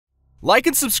Like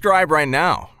and subscribe right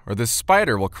now, or this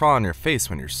spider will crawl on your face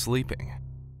when you're sleeping.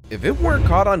 If it weren't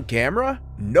caught on camera,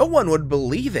 no one would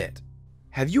believe it.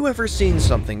 Have you ever seen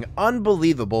something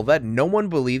unbelievable that no one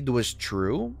believed was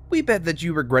true? We bet that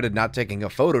you regretted not taking a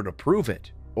photo to prove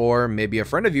it. Or maybe a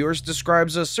friend of yours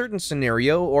describes a certain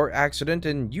scenario or accident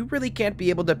and you really can't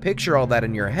be able to picture all that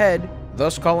in your head,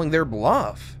 thus calling their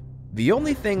bluff. The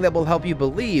only thing that will help you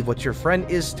believe what your friend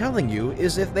is telling you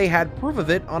is if they had proof of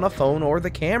it on a phone or the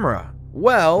camera.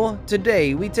 Well,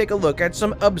 today we take a look at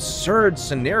some absurd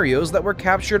scenarios that were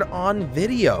captured on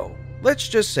video. Let's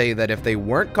just say that if they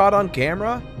weren't caught on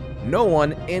camera, no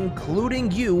one,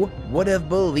 including you, would have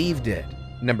believed it.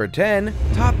 Number 10.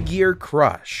 Top Gear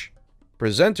Crush.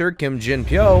 Presenter Kim Jin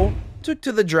Pyo took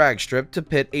to the drag strip to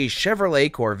pit a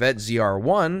Chevrolet Corvette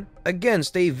ZR1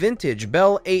 against a vintage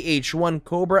Bell AH-1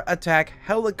 Cobra attack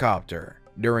helicopter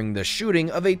during the shooting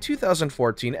of a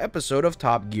 2014 episode of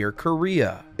Top Gear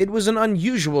Korea. It was an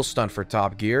unusual stunt for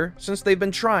Top Gear since they've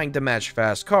been trying to match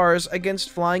fast cars against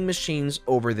flying machines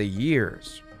over the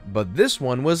years. But this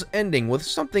one was ending with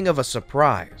something of a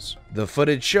surprise. The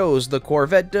footage shows the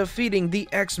Corvette defeating the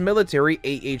ex-military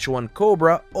AH-1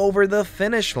 Cobra over the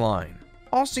finish line.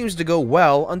 All seems to go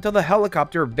well until the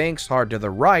helicopter banks hard to the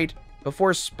right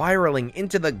before spiraling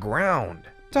into the ground.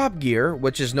 Top Gear,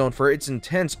 which is known for its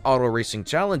intense auto racing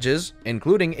challenges,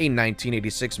 including a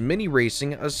 1986 mini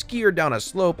racing a skier down a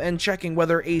slope and checking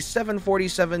whether a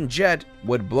 747 jet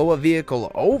would blow a vehicle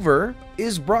over,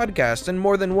 is broadcast in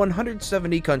more than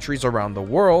 170 countries around the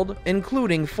world,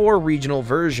 including 4 regional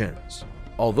versions.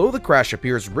 Although the crash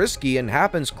appears risky and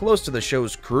happens close to the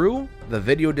show's crew, the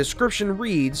video description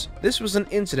reads, "This was an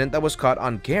incident that was caught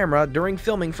on camera during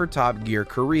filming for Top Gear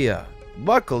Korea.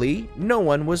 Luckily, no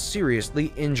one was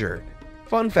seriously injured."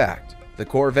 Fun fact, the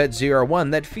Corvette ZR1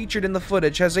 that featured in the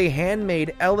footage has a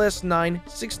handmade LS9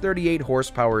 638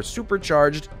 horsepower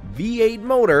supercharged V8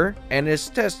 motor and is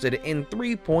tested in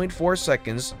 3.4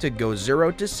 seconds to go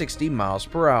 0 to 60 miles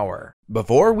per hour.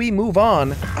 Before we move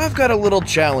on, I've got a little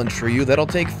challenge for you that'll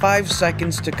take 5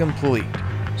 seconds to complete.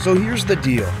 So here's the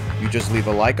deal. You just leave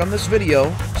a like on this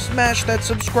video, smash that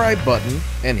subscribe button,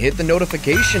 and hit the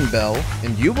notification bell,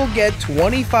 and you will get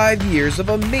 25 years of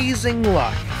amazing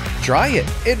luck. Try it,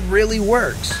 it really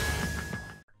works.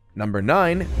 Number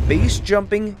 9. Base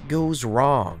jumping goes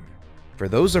wrong. For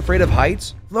those afraid of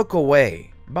heights, look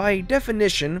away. By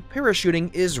definition,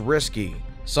 parachuting is risky.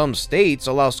 Some states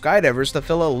allow skydivers to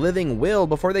fill a living will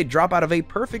before they drop out of a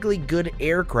perfectly good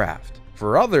aircraft.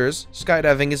 For others,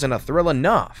 skydiving isn't a thrill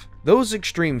enough. Those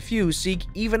extreme few seek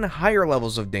even higher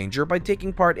levels of danger by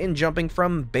taking part in jumping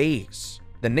from base.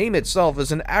 The name itself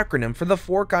is an acronym for the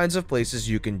 4 kinds of places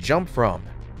you can jump from: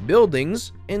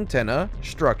 buildings, antenna,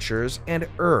 structures, and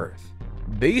earth.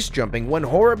 Base jumping went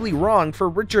horribly wrong for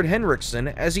Richard Henriksen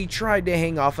as he tried to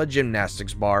hang off a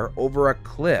gymnastics bar over a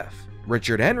cliff.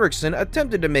 Richard Henriksen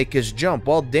attempted to make his jump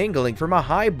while dangling from a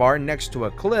high bar next to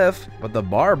a cliff, but the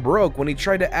bar broke when he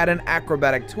tried to add an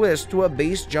acrobatic twist to a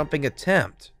base jumping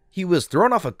attempt. He was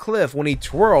thrown off a cliff when he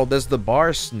twirled as the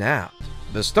bar snapped.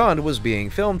 The stunt was being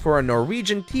filmed for a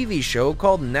Norwegian TV show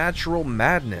called Natural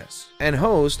Madness, and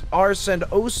host Arsend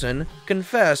Osen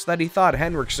confessed that he thought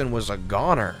Henriksen was a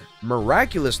goner.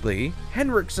 Miraculously,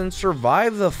 Henriksen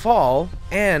survived the fall,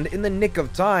 and in the nick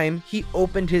of time, he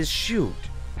opened his chute.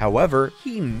 However,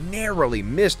 he narrowly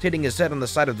missed hitting his head on the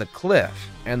side of the cliff,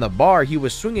 and the bar he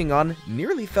was swinging on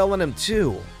nearly fell on him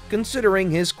too. Considering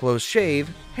his close shave,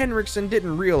 Henriksen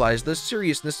didn't realize the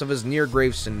seriousness of his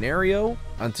near-grave scenario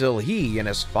until he and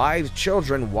his 5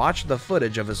 children watched the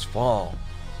footage of his fall.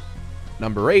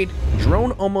 Number 8.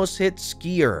 Drone almost hit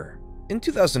skier. In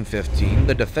 2015,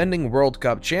 the defending World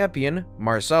Cup champion,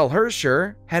 Marcel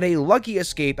Hirscher, had a lucky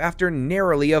escape after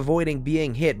narrowly avoiding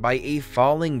being hit by a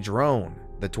falling drone.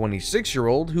 The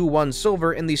 26-year-old, who won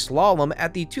silver in the slalom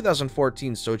at the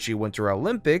 2014 Sochi Winter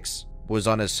Olympics, was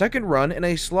on his second run in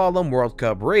a slalom World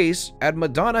Cup race at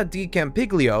Madonna di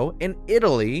Campiglio in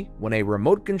Italy when a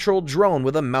remote-controlled drone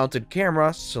with a mounted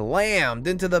camera slammed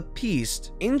into the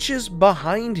piste inches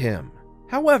behind him.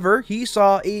 However, he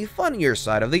saw a funnier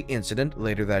side of the incident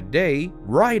later that day,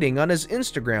 writing on his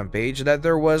Instagram page that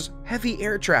there was heavy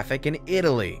air traffic in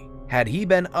Italy. Had he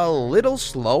been a little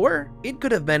slower, it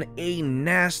could have been a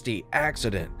nasty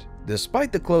accident.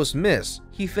 Despite the close miss,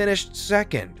 he finished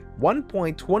second,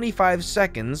 1.25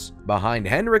 seconds behind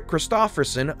Henrik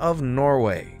Kristoffersen of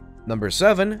Norway. Number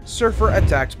 7. Surfer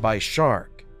attacked by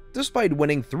shark. Despite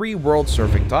winning 3 world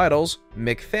surfing titles,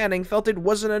 Mick Fanning felt it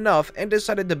wasn't enough and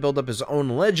decided to build up his own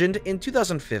legend in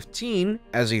 2015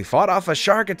 as he fought off a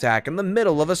shark attack in the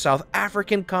middle of a South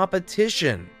African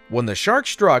competition. When the shark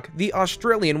struck, the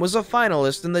Australian was a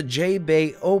finalist in the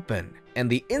J-Bay Open, and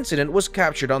the incident was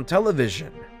captured on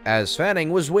television. As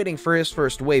Fanning was waiting for his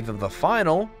first wave of the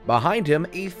final, behind him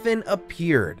a fin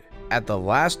appeared. At the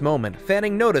last moment,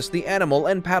 Fanning noticed the animal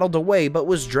and paddled away but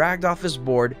was dragged off his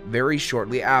board very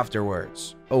shortly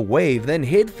afterwards. A wave then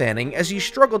hid Fanning as he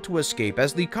struggled to escape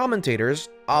as the commentators,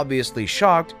 obviously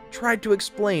shocked, tried to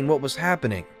explain what was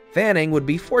happening. Fanning would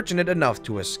be fortunate enough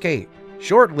to escape.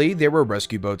 Shortly, there were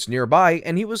rescue boats nearby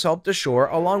and he was helped ashore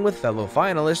along with fellow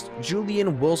finalist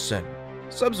Julian Wilson.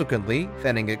 Subsequently,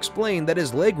 Fanning explained that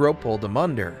his leg rope pulled him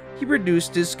under. He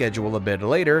reduced his schedule a bit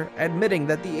later, admitting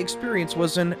that the experience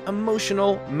was an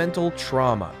emotional, mental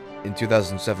trauma. In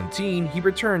 2017, he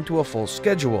returned to a full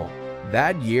schedule.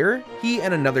 That year, he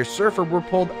and another surfer were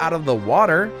pulled out of the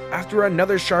water after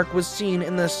another shark was seen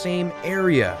in the same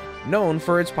area, known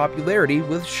for its popularity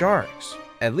with sharks.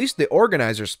 At least the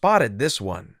organizer spotted this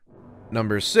one.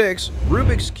 Number 6.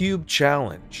 Rubik's Cube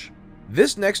Challenge.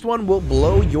 This next one will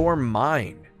blow your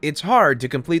mind. It's hard to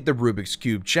complete the Rubik's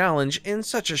Cube Challenge in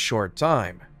such a short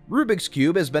time. Rubik's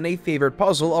Cube has been a favorite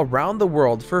puzzle around the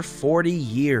world for 40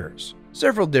 years.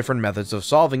 Several different methods of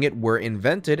solving it were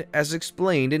invented as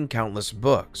explained in countless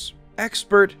books.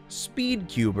 Expert speed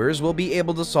cubers will be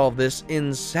able to solve this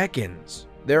in seconds.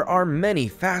 There are many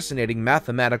fascinating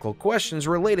mathematical questions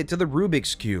related to the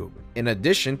Rubik's Cube, in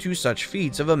addition to such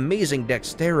feats of amazing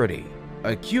dexterity.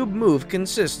 A cube move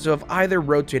consists of either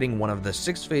rotating one of the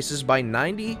 6 faces by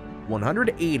 90,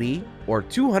 180, or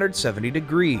 270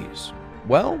 degrees.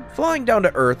 Well, flying down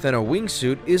to Earth in a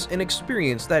wingsuit is an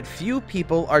experience that few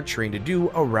people are trained to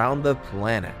do around the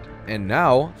planet. And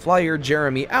now, flyer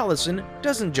Jeremy Allison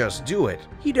doesn't just do it,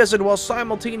 he does it while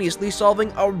simultaneously solving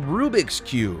a Rubik's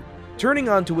Cube. Turning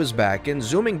onto his back and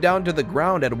zooming down to the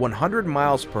ground at 100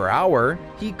 miles per hour,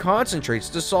 he concentrates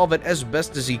to solve it as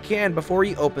best as he can before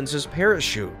he opens his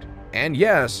parachute. And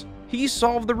yes, he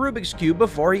solved the Rubik's Cube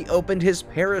before he opened his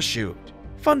parachute.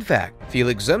 Fun fact,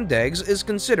 Felix Zemdegs is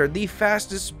considered the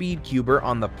fastest speed cuber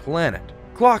on the planet,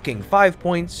 clocking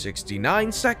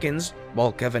 5.69 seconds,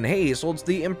 while Kevin Hayes holds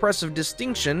the impressive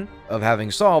distinction of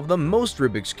having solved the most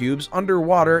Rubik's Cubes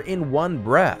underwater in one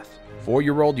breath.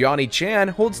 4-year-old Yanni Chan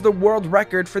holds the world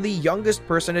record for the youngest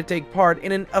person to take part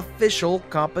in an official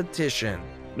competition.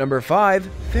 Number 5.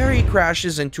 Ferry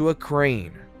crashes into a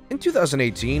crane. In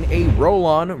 2018, a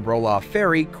roll-on, roll-off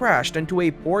ferry crashed into a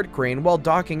port crane while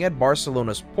docking at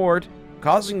Barcelona's port,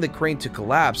 causing the crane to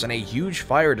collapse and a huge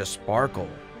fire to sparkle.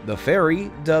 The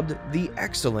ferry, dubbed the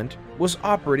Excellent, was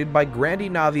operated by Grandi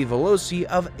Navi Veloci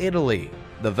of Italy.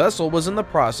 The vessel was in the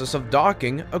process of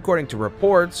docking, according to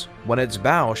reports, when its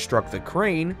bow struck the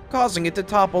crane, causing it to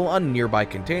topple on nearby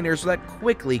containers that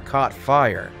quickly caught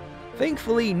fire.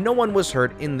 Thankfully, no one was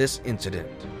hurt in this incident.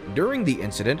 During the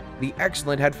incident, the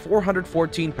Excellent had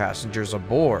 414 passengers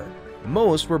aboard.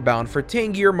 Most were bound for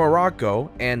Tangier, Morocco,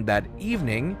 and that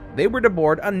evening, they were to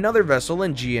board another vessel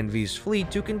in GNV's fleet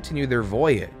to continue their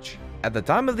voyage. At the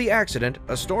time of the accident,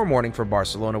 a storm warning for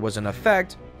Barcelona was in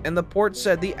effect, and the port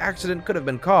said the accident could have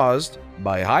been caused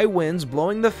by high winds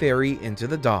blowing the ferry into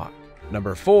the dock.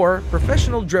 Number 4.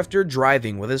 Professional drifter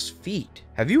driving with his feet.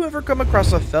 Have you ever come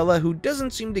across a fella who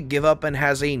doesn't seem to give up and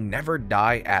has a never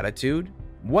die attitude?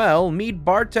 Well, meet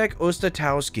Bartek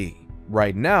Ostatowski.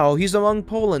 Right now, he's among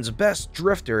Poland's best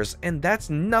drifters, and that's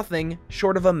nothing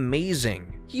short of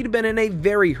amazing. He'd been in a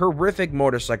very horrific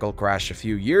motorcycle crash a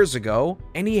few years ago,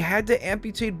 and he had to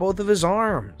amputate both of his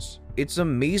arms. It's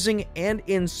amazing and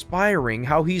inspiring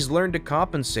how he's learned to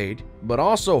compensate, but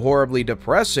also horribly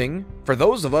depressing for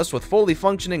those of us with fully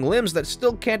functioning limbs that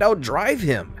still can't outdrive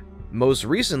him. Most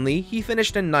recently, he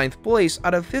finished in 9th place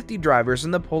out of 50 drivers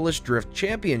in the Polish Drift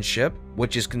Championship,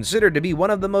 which is considered to be one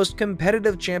of the most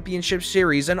competitive championship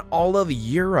series in all of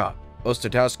Europe.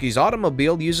 Ostatowski's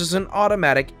automobile uses an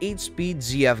automatic 8-speed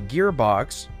ZF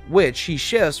gearbox, which he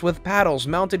shifts with paddles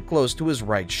mounted close to his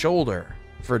right shoulder.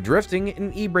 For drifting,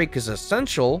 an e-brake is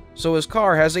essential, so his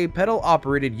car has a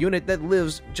pedal-operated unit that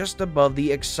lives just above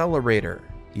the accelerator.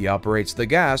 He operates the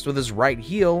gas with his right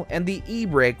heel and the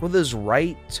e-brake with his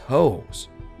right toes.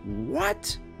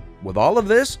 What? With all of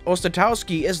this,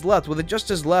 Ostatowski is left with just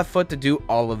his left foot to do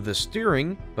all of the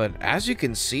steering, but as you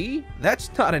can see,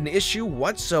 that's not an issue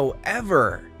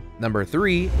whatsoever. Number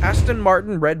 3. Aston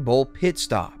Martin Red Bull Pit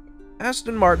Stop.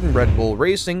 Aston Martin Red Bull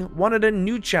Racing wanted a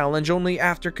new challenge only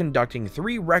after conducting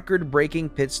 3 record-breaking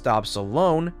pit stops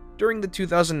alone during the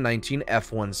 2019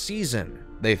 F1 season.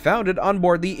 They found it on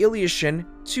board the Ilyushin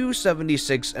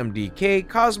 276 MDK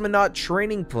cosmonaut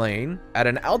training plane at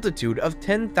an altitude of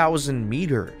 10,000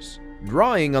 meters.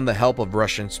 Drawing on the help of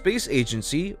Russian space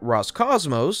agency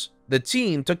Roscosmos, the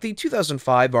team took the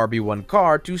 2005 RB-1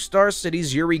 car to Star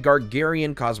City's Yuri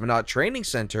Gagarin Cosmonaut Training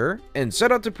Center and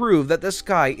set out to prove that the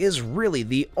sky is really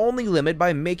the only limit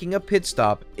by making a pit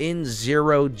stop in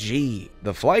 0G.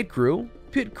 The flight crew,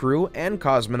 pit crew, and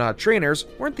cosmonaut trainers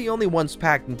weren't the only ones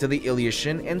packed into the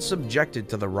Ilyushin and subjected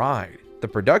to the ride. The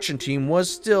production team was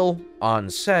still on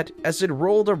set as it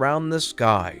rolled around the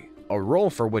sky, a role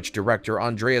for which director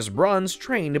Andreas Bruns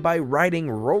trained by riding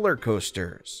roller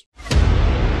coasters.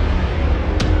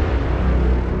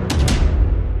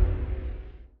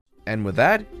 And with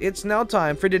that, it's now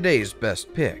time for today's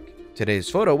best pick. Today's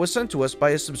photo was sent to us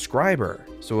by a subscriber,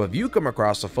 so if you come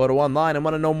across a photo online and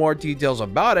want to know more details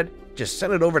about it, just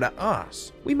send it over to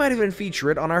us. We might even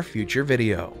feature it on our future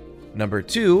video. Number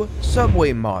 2,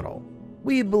 subway model.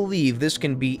 We believe this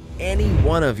can be any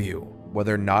one of you,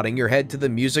 whether nodding your head to the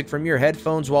music from your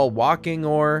headphones while walking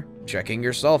or checking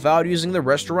yourself out using the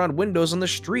restaurant windows on the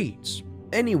streets.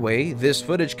 Anyway, this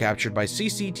footage captured by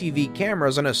CCTV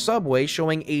cameras on a subway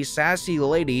showing a sassy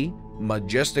lady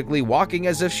majestically walking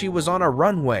as if she was on a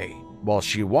runway. While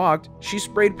she walked, she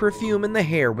sprayed perfume in the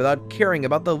hair without caring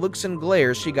about the looks and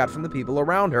glares she got from the people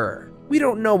around her. We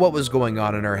don't know what was going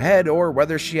on in her head or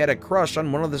whether she had a crush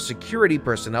on one of the security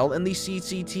personnel in the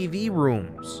CCTV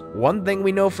rooms. One thing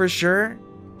we know for sure,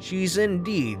 she's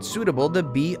indeed suitable to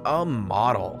be a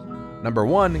model. Number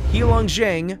 1, Heilong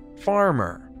Zhang,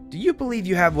 farmer. Do you believe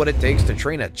you have what it takes to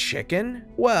train a chicken?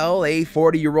 Well, a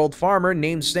 40-year-old farmer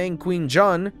named Sang Queen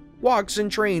Jun walks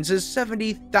and trains his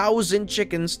 70,000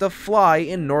 chickens to fly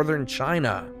in northern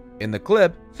China. In the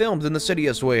clip, filmed in the city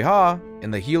of Suiha,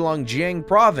 in the Heilongjiang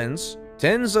province,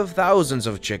 tens of thousands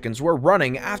of chickens were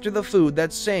running after the food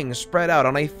that Sang spread out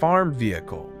on a farm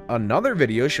vehicle. Another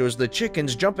video shows the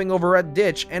chickens jumping over a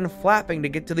ditch and flapping to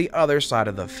get to the other side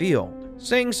of the field.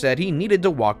 Sang said he needed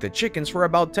to walk the chickens for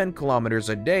about 10 kilometers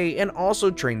a day and also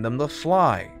train them to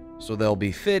fly, so they'll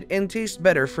be fit and taste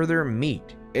better for their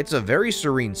meat. It's a very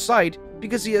serene sight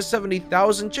because he has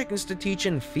 70,000 chickens to teach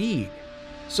and feed.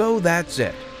 So that's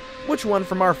it. Which one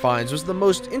from our finds was the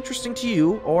most interesting to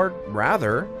you, or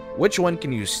rather, which one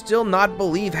can you still not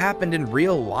believe happened in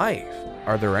real life?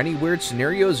 Are there any weird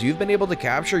scenarios you've been able to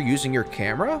capture using your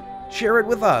camera? Share it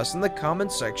with us in the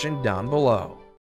comments section down below.